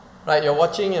Right, you're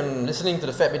watching and listening to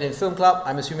the Fat Median Film Club.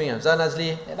 I'm assuming I'm Zan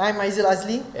Azli. And I'm Aizil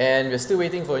Azli. And we're still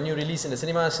waiting for a new release in the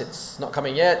cinemas. It's not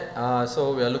coming yet.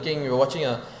 So we're watching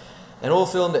an old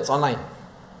film that's online.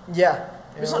 Yeah.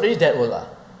 It's not really that old.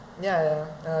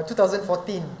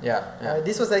 2014. Yeah.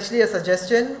 This was actually a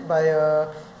suggestion by a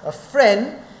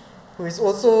friend who is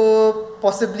also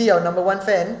possibly our number one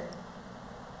fan,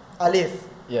 Alif.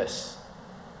 Yes.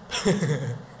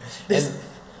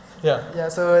 Yeah,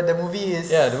 so the movie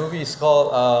is... Yeah, the movie is called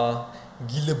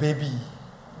Gila Baby.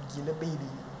 Gila Baby.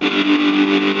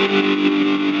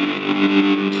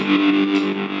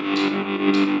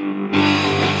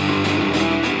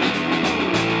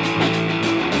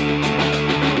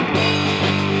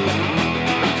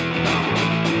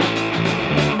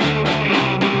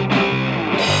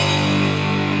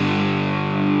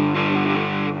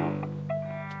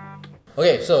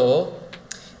 Okay, so...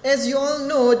 As you all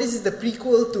know, this is the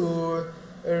prequel to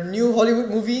a new Hollywood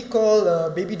movie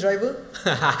called Baby Driver.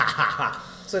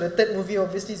 So the third movie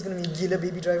obviously is going to be Gila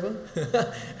Baby Driver.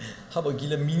 How about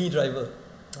Gila Mini Driver?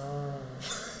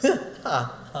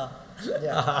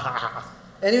 Yeah.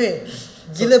 Anyway,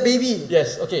 Gila Baby.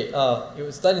 Yes, okay. It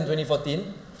was done in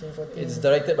 2014. It's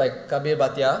directed by Kabir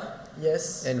Bhatia.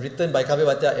 Yes. And written by Kabir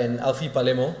Bhatia and Alfie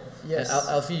Palemo. Yes. And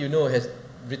Alfie, has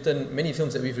written many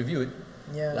films that we've reviewed.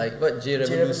 Yeah. Like what? J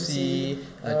Revolusi,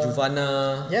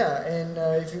 Juvana. Yeah, and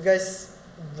if you guys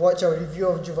watch our review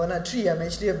of Juvana 3, I'm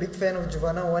actually a big fan of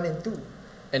Juvana 1 and 2.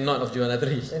 And not of Juvana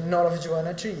 3. And not of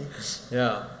Juvana 3.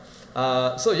 Yeah.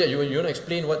 You want to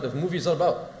explain what the movie is all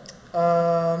about?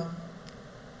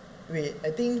 Wait,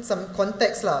 I think some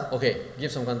context lah. Okay,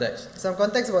 give some context. Some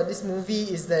context about this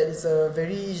movie is that it's a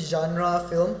very genre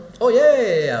film. Oh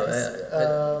yeah.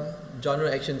 Genre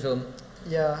action film.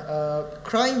 Yeah,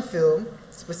 crime film,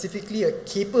 specifically a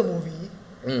caper movie.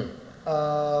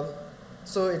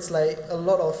 So it's like a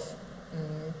lot of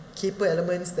caper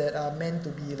elements that are meant to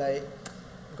be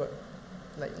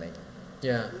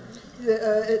Yeah.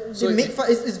 So they make fun.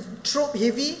 It's trope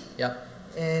heavy. Yeah.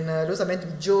 And those are meant to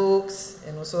be jokes,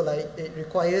 and also like it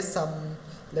requires some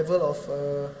level of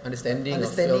understanding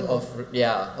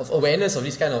of awareness of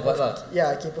this kind of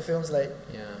caper films, like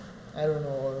I don't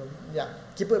know,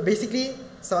 caper, basically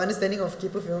some understanding of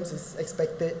caper films is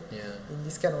expected in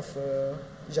this kind of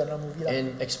genre movie lah.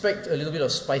 And expect a little bit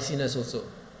of spiciness also.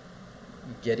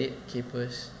 Get it?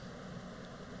 Capers.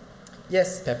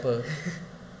 Yes. Pepper.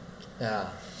 Yeah.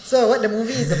 So what the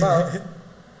movie is about,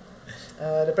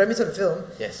 the premise of the film,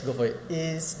 yes, go for it,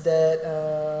 is that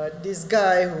this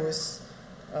guy who's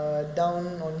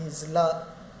down on his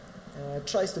luck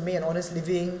tries to make an honest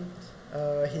living.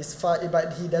 But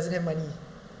he doesn't have money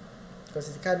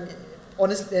because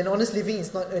an honest living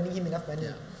is not earning him enough money.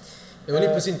 He only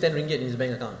puts in 10 ringgit in his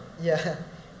bank account. Yeah,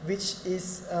 which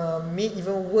is made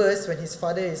even worse when his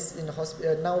father is in the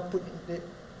hospital.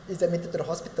 Is admitted to the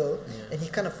hospital, and he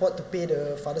can't afford to pay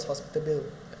the father's hospital bill.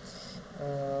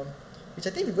 Which I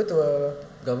think if you go to a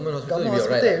government hospital, you'll be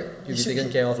alright. You'll be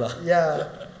taken care of lah. Yeah,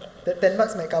 that $10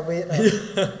 might cover it.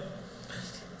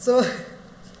 So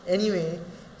anyway,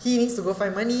 he needs to go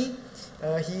find money.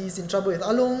 He's in trouble with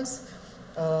Alongs,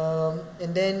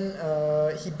 and then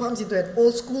he bumps into an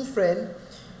old school friend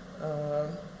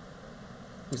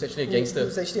who's actually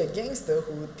a gangster.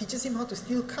 Who teaches him how to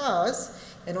steal cars.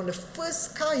 And on the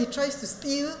first car he tries to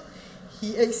steal,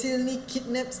 he accidentally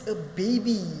kidnaps a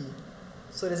baby.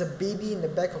 So there's a baby in the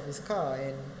back of his car,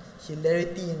 and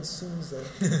hilarity ensues.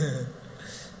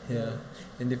 Yeah.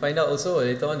 And they find out also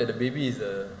later on that the baby is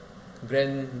a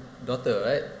granddaughter,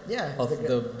 right? Yeah. Of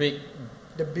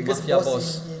the biggest mafia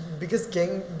boss. Biggest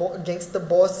gangster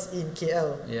boss in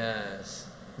KL. Yes.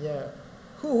 Yeah.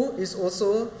 Who is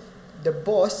also the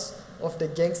boss of the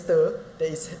gangster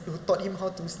who taught him how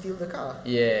to steal the car.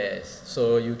 Yes.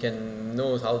 So you can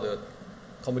know how the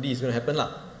comedy is going to happen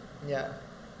lah. Yeah.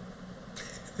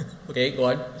 Okay, go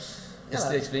on. Just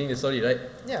explaining the story, right?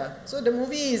 Yeah. So the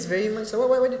movie is very much. So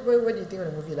what do you think of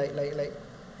the movie?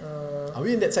 Are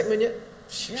we in that segment yet?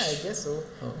 Yeah, I guess so.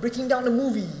 Breaking down the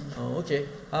movie. Oh, okay.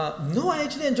 No, I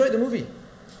actually enjoyed the movie.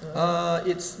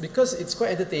 It's because it's quite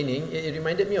entertaining. It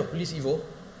reminded me of Police Evo.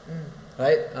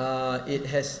 Right?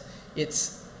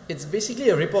 It's basically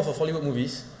a rip-off of Hollywood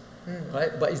movies,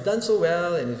 right? But it's done so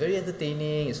well, and it's very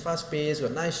entertaining. It's fast-paced,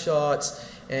 got nice shots,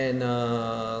 and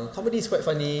comedy is quite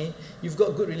funny. You've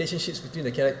got good relationships between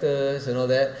the characters and all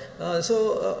that.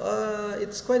 So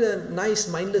it's quite a nice,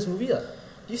 mindless movie. Do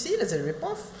you see it as a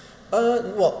rip-off?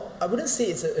 Well, I wouldn't say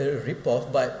it's a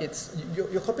rip-off, but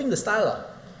you're copying the style.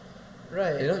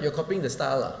 Right. You're copying the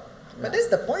style. But that's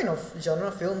the point of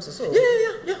genre films also.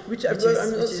 Yeah. Which I'm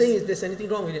not saying there's anything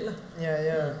wrong with it lah.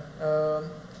 Yeah.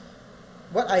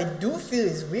 what I do feel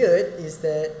is weird is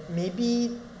that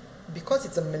maybe because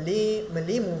it's a Malay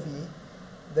movie,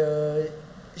 the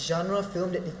genre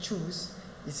film that they choose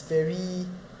is very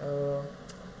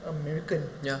American.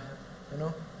 Yeah. You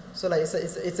know, so like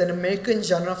it's an American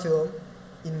genre film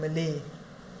in Malay.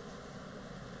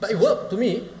 But it worked to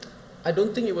me. I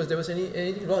don't think there was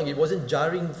anything wrong. It wasn't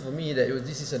jarring for me that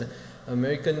this is an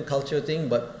American culture thing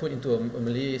but put into a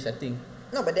Malay setting.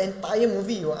 No, but the entire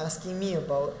movie you were asking me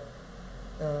about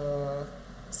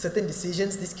certain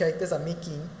decisions these characters are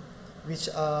making, which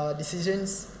are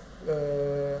decisions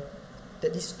that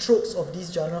these tropes of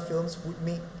these genre films would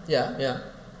make. Yeah, yeah.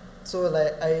 So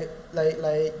like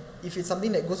if it's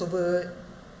something that goes over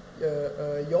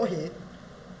your head,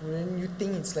 wouldn't you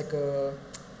think it's like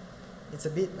it's a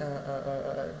bit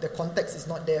the context is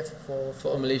not there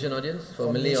for a Malaysian audience, for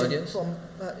a Malay audience.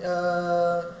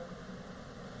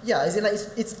 Yeah, as in like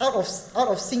it's out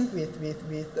of sync with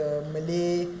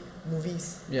Malay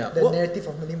movies. Yeah. The narrative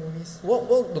of Malay movies.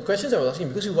 Well, the questions I was asking,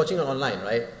 because you're watching it online,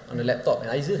 right, on the laptop, and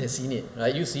Aizil has seen it,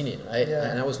 right? You've seen it, right? Yeah.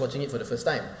 And I was watching it for the first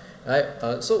time, right?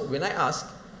 So when I asked,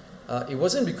 it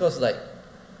wasn't because like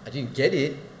I didn't get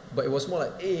it, but it was more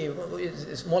like, hey,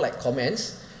 it's more like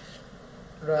comments.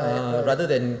 Right. Rather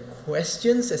than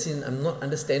questions, as in I'm not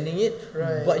understanding it.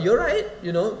 Right. But you're right,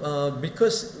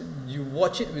 because you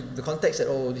watch it with the context that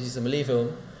this is a Malay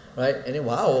film, right? And then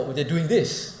wow, they're doing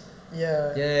this.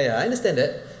 Yeah. Yeah, I understand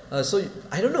that. So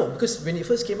I don't know, because when it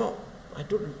first came out, I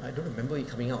don't remember it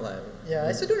coming out like. Yeah,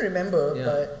 I still don't remember, Yeah.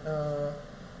 but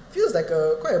feels like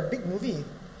quite a big movie.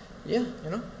 Yeah. You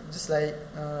know, just like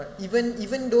even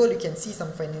though you can see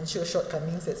some financial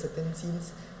shortcomings at certain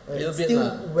scenes, it's bit still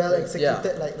lah. well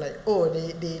executed. Yeah. Like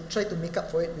they try to make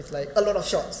up for it with like a lot of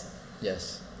shots.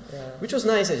 Yes. Yeah. Which was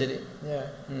nice actually.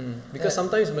 Yeah. Because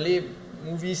sometimes Malay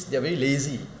movies, they're very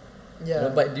lazy.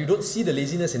 Yeah. But you don't see the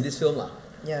laziness in this film lah.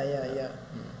 Yeah.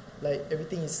 Like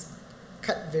everything is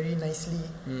cut very nicely.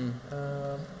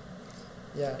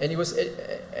 Yeah. And it was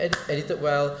edited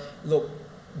well. Look,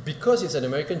 because it's an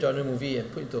American genre movie and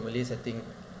put into a Malay setting,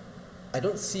 I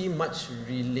don't see much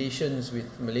relations with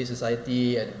Malay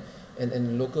society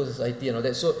and local society and all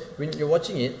that. So when you're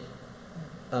watching it,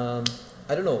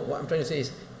 I don't know, what I'm trying to say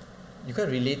is you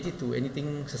can't relate it to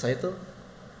anything societal.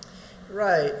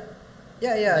 Right.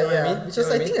 Yeah. You know what I mean? Because You know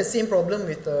what I I think mean? the same problem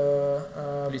with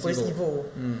Police Evo.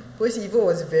 Police Evo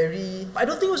was very. I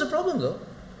don't think it was a problem though.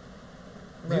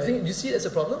 Right. Do you see it as a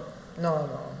problem? No.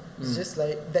 It's just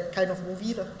like that kind of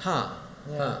movie lah.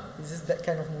 Yeah. It's just that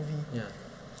kind of movie. Yeah.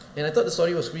 And I thought the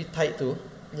story was really tight too.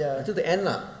 Yeah. Until the end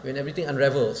lah, when everything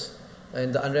unravels.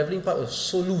 And the unraveling part was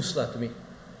so loose lah to me.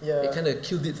 Yeah. It kind of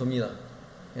killed it for me lah.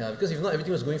 Yeah, because if not,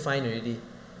 everything was going fine already.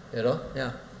 You know?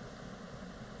 Yeah.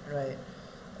 Right.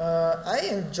 I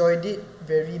enjoyed it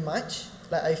very much.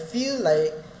 Like I feel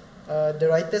like the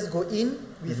writers go in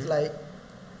with like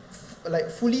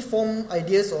fully formed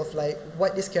ideas of like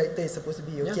what this character is supposed to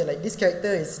be. Okay, like this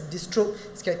character is this trope,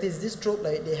 this character is this trope.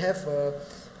 Like they have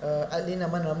Adlin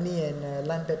Aman Ramli and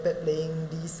Lan Pepet playing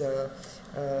these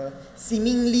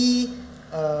seemingly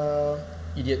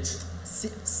Idiots.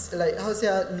 like how to say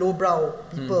lowbrow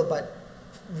people, but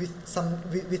with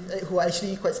who are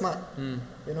actually quite smart.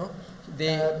 You know,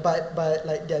 but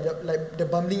like they're like the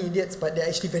bumbling idiots, but they're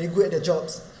actually very good at their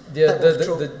jobs.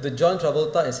 The John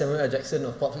Travolta and Samuel L. Jackson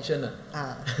of Pulp Fiction.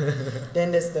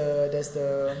 Then there's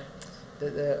the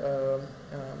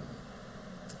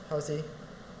how to say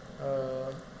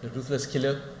the ruthless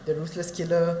killer. The ruthless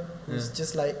killer who's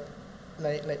just like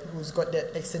who's got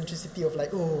that eccentricity of like,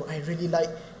 oh, I really like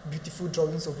beautiful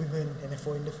drawings of women and I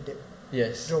fall in love with that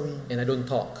drawing. And I don't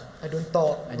talk. I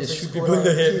just shoot go people in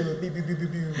the around,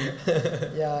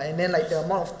 kill, yeah, and then like the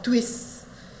amount of twists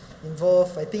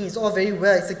involved, I think it's all very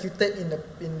well executed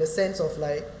in the sense of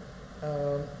like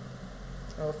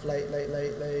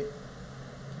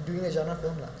doing a genre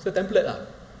film lah. It's a template lah.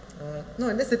 No,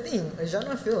 and that's the thing. A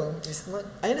genre film is not.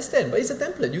 I understand, but it's a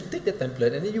template. You take the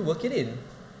template and then you work it in.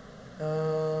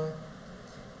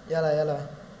 Yeah lah.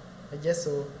 I guess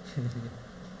so.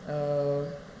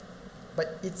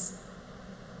 But it's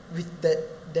with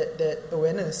that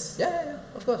awareness. Yeah,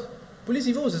 of course. Police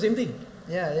Evo was the same thing.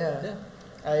 Yeah.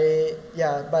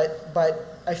 But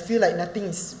I feel like nothing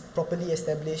is properly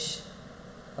established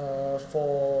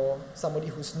for somebody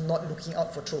who's not looking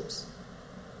out for tropes.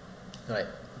 Right.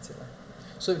 That's it lah.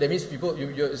 So that means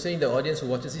you're saying the audience who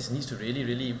watches this needs to really,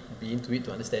 really be into it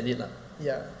to understand it lah.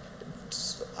 Yeah.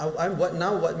 So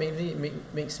what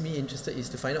makes me interested is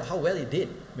to find out how well it did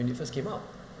when it first came out.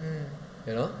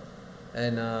 You know,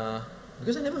 and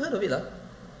because I never heard of it lah.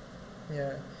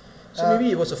 Yeah. So maybe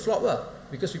it was a flop lah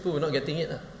because people were not getting it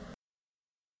lah.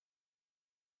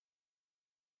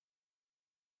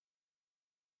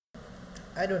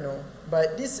 I don't know,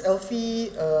 but this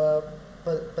Alfie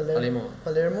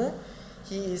Palermo,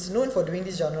 he is known for doing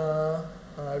this genre,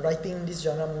 writing this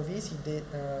genre movies. He did.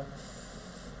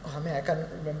 I can't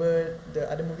remember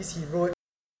the other movies he wrote.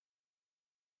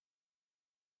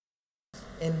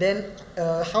 And then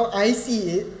how I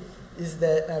see it is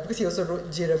that because he also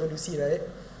wrote J Revolusi, right?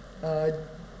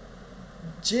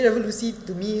 J Revolusi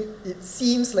to me it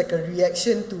seems like a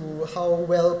reaction to how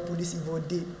well Police Evo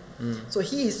did. So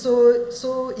he is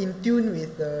so in tune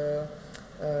with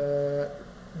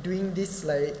doing this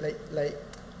like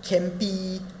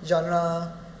campy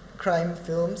genre crime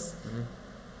films,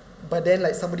 but then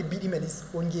like somebody beat him at his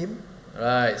own game.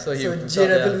 Right, so J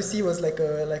Revolusi was like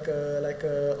a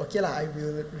okay lah, I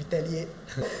will retaliate.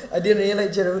 I didn't really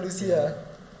like J Revolusi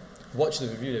Watch the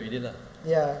review that we did lah.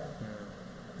 Yeah.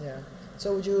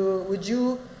 So would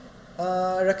you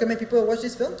recommend people watch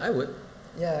this film? I would.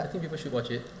 Yeah. I think people should watch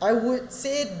it. I would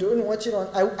say don't watch it on.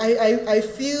 I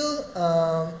feel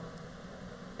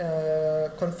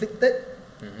conflicted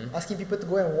asking people to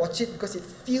go and watch it because it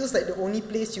feels like the only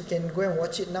place you can go and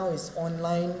watch it now is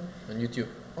online on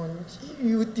YouTube. On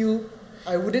YouTube,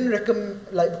 I wouldn't recommend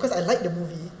because I like the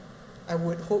movie. I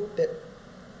would hope that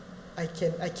I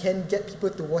can get people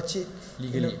to watch it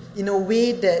legally in a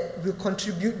way that will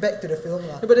contribute back to the film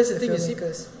lah. No, but that's the thing.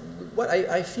 What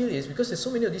I feel is because there's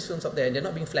so many of these films up there and they're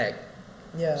not being flagged.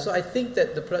 Yeah. So I think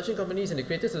that the production companies and the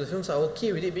creators of the films are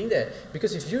okay with it being there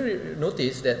because if you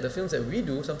notice that the films that we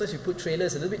do, sometimes you put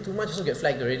trailers a little bit too much, also get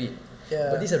flagged already. Yeah.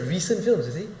 But these are recent films,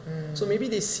 you see. So maybe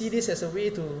they see this as a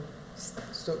way to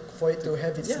for it to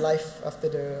have its life after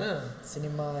the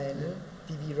cinema and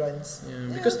TV runs.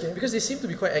 Because they seem to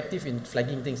be quite active in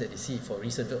flagging things that they see for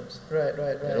recent films. Right.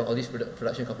 You know, all these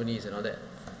production companies and all that.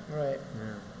 Right.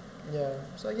 Yeah.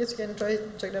 So I guess you can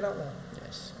check that out now.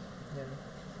 Yes. Yeah.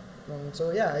 So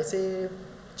I say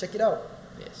check it out.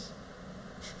 Yes.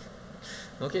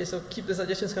 Okay, so keep the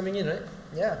suggestions coming in, right?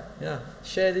 Yeah.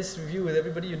 Share this review with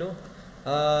everybody you know.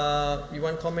 We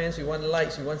want comments, we want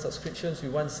likes, we want subscriptions, we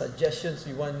want suggestions,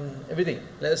 we want everything.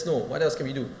 Let us know. What else can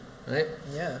we do? Right?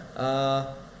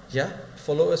 Yeah.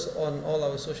 Follow us on all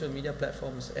our social media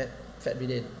platforms at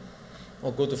FatBidin,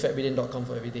 or go to fatbidin.com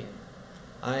for everything.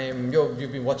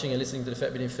 You've been watching and listening to the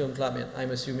Fat Bidin Film Club, and I'm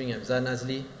assuming I'm Zan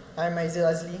Azli. I'm Aizil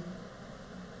Azli.